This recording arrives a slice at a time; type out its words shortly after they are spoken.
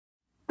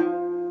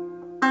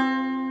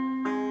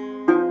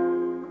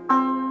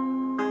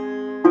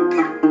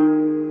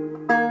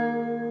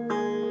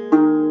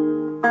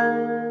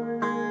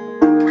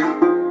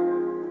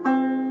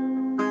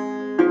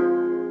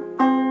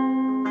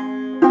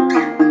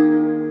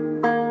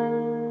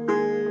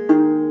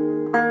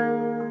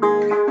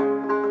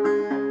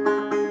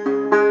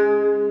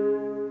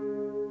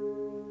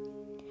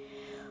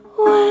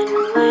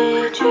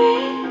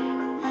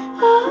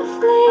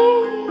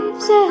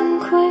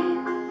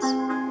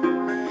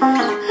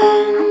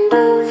and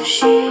of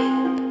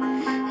sheep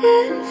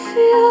in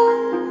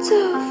fields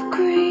of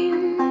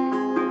green.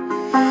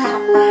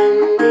 When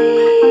the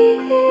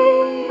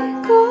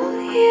eagle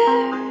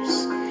hears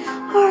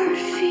our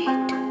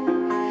feet,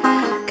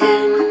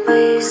 can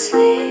we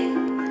sleep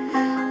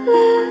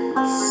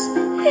less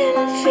in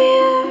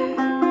fear?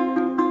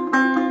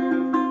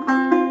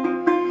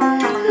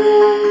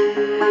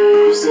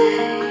 There's a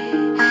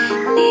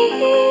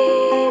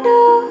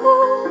needle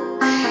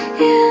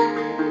in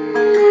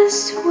this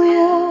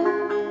wheel.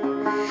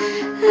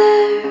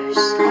 There's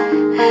a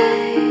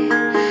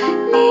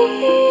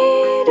needle,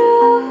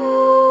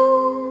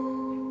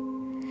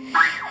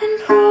 and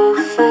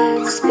prophet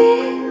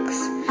speaks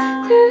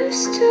through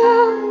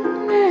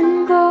stone and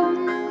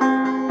bone,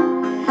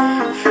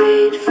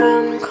 freed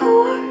from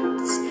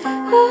cords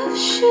of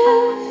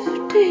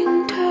shifting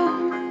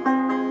tone.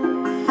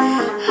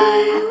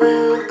 I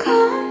will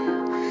come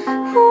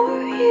for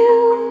you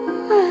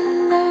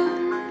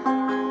alone.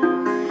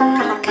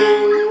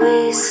 Can we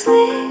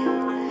sleep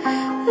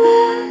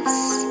less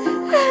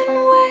and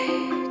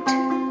wait?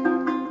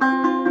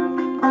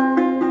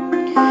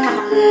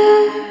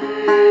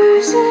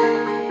 There's a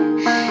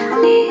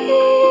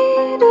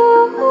needle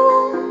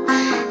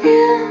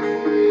in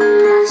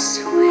this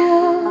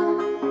wheel.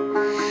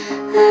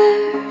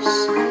 There's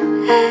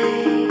a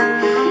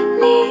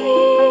needle.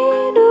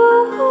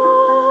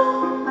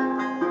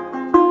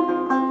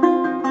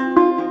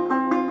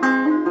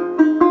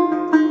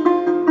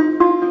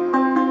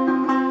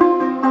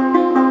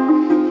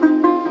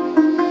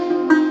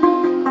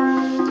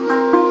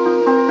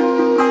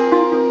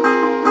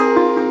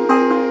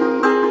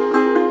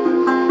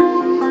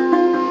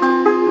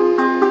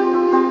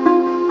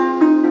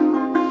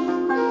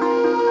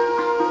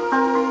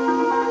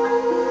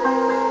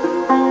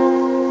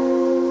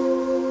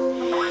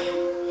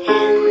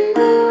 In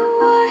the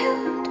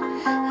wild,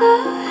 a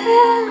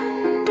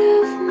hand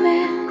of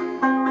man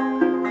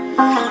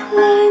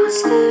lines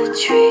the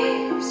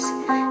trees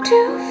to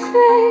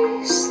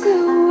face the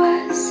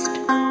west.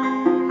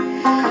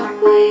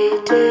 We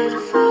did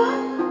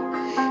fall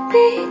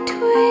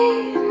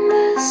between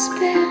the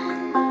span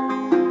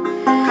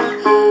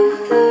of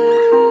the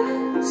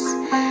roots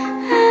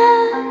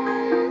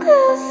and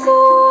the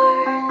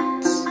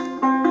thorns.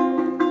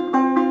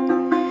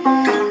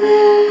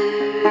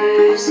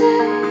 There's a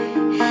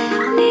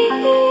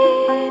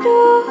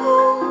needle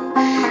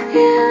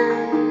in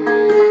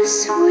this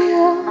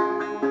wheel.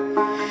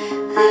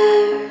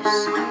 There's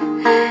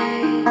a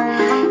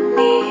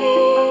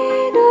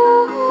needle,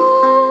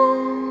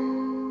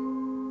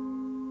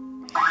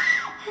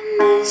 and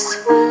this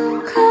will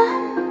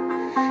come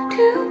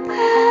to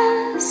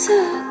pass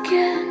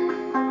again.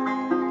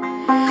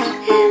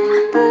 In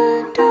the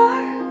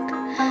dark,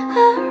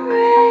 a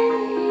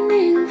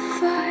raining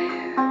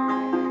fire.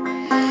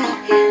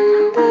 In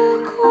the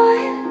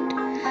quiet,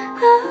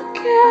 a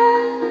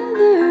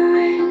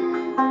gathering.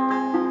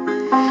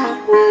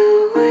 Will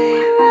we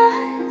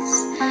rise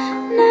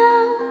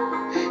now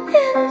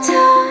in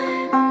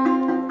time?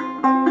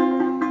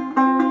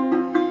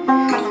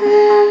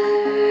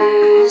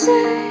 There's a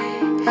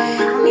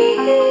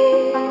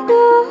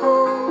needle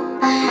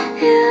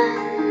in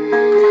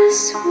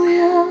this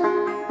wheel.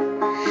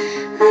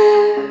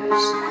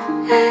 There's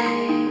a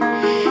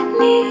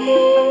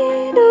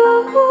needle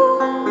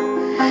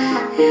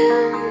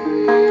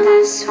in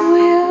this wheel.